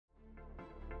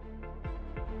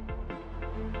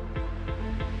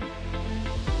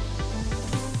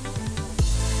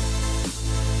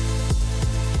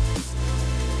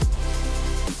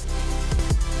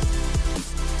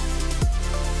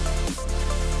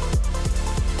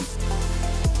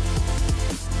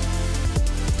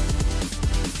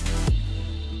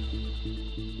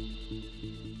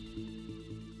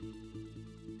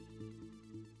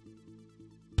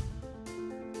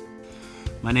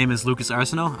My name is Lucas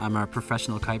Arsenault. I'm a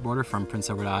professional kiteboarder from Prince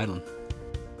Edward Island.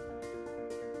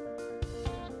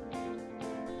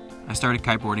 I started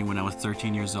kiteboarding when I was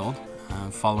 13 years old,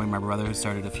 following my brother who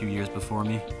started a few years before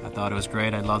me. I thought it was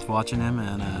great, I loved watching him,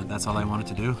 and that's all I wanted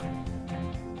to do.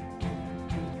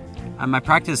 I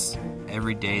practice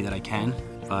every day that I can,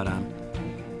 but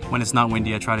when it's not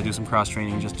windy I try to do some cross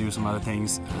training, just do some other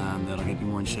things that'll get me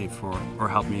more in shape or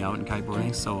help me out in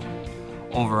kiteboarding. So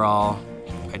overall,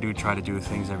 I do try to do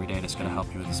things every day that's going to help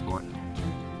me with the sport.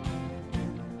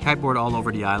 Kiteboard all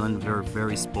over the island. We're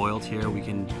very spoiled here. We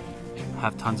can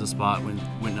have tons of spot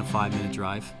within a 5-minute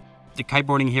drive. The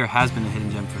kiteboarding here has been a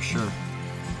hidden gem for sure.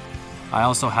 I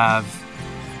also have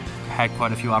had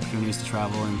quite a few opportunities to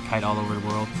travel and kite all over the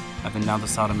world. I've been down to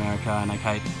South America and I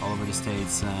kite all over the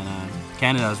States and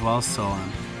Canada as well. So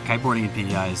kiteboarding in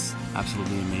P.E.I is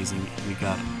absolutely amazing. We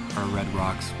got our red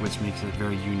rocks, which makes it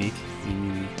very unique. I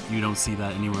mean, you don't see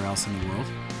that anywhere else in the world.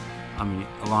 I mean,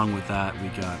 along with that, we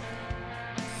got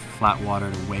flat water,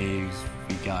 the waves.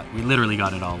 We literally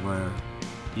got it all. Where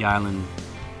the island,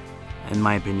 in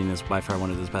my opinion, is by far one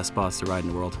of the best spots to ride in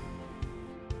the world.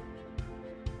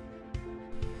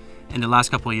 In the last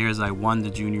couple of years, I won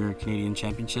the Junior Canadian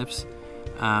Championships.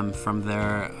 From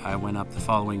there, I went up the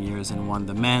following years and won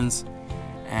the men's.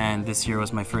 And this year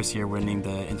was my first year winning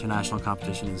the international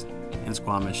competition in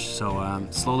Squamish. So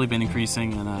slowly been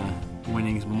increasing and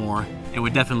winning more. It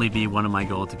would definitely be one of my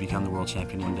goals to become the world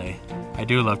champion one day. I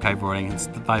do love kiteboarding. It's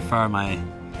by far my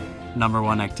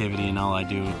 #1 activity and all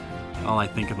I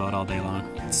think about all day long.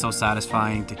 It's so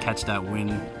satisfying to catch that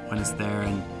wind when it's there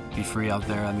and be free out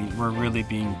there. I mean, we're really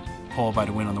being pulled by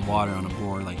the wind on the water on a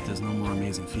board. Like, there's no more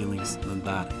amazing feelings than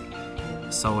that.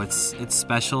 So it's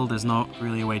special. There's no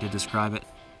really a way to describe it.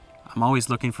 I'm always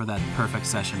looking for that perfect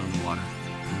session on the water,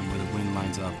 where the wind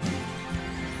lines up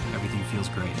and everything feels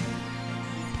great.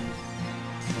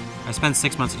 I spend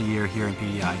 6 months of the year here in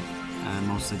P.E.I, and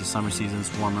mostly the summer season's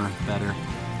warmer, better.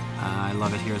 I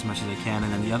love it here as much as I can,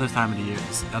 and then the other time of the year,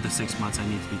 the other 6 months, I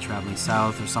need to be traveling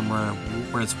south or somewhere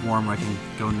where it's warm, where I can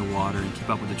go in the water and keep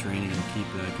up with the training and keep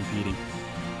competing.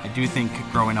 I do think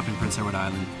growing up in Prince Edward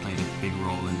Island played a big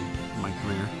role in my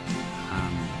career.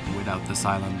 Without this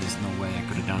island, there's no way I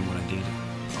could have done what I did.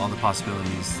 All the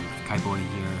possibilities, kiteboarding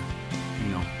here, you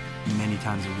know, many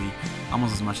times a week,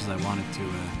 almost as much as I wanted to,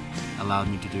 allowed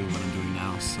me to do what I'm doing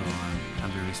now. So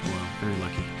I'm very spoiled, very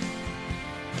lucky.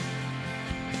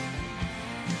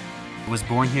 I was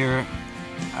born here,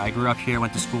 I grew up here,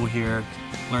 went to school here,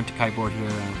 learned to kiteboard here,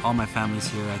 and all my family's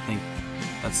here. I think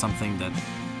that's something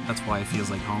that's why it feels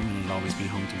like home, and it'll always be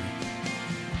home to me.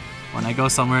 When I go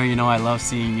somewhere, you know, I love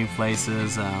seeing new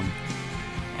places,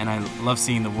 and I love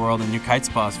seeing the world and new kite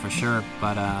spots for sure,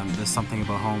 but there's something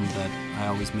about home that I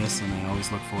always miss, and I always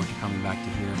look forward to coming back to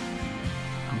here.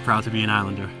 I'm proud to be an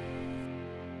Islander.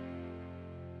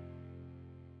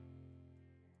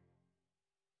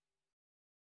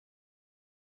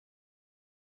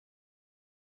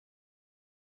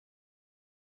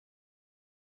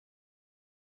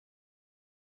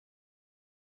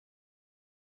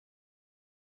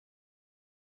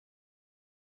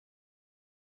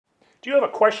 Do you have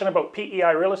a question about P.E.I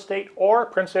real estate or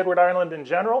Prince Edward Island in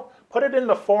general? Put it in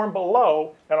the form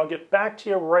below and I'll get back to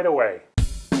you right away.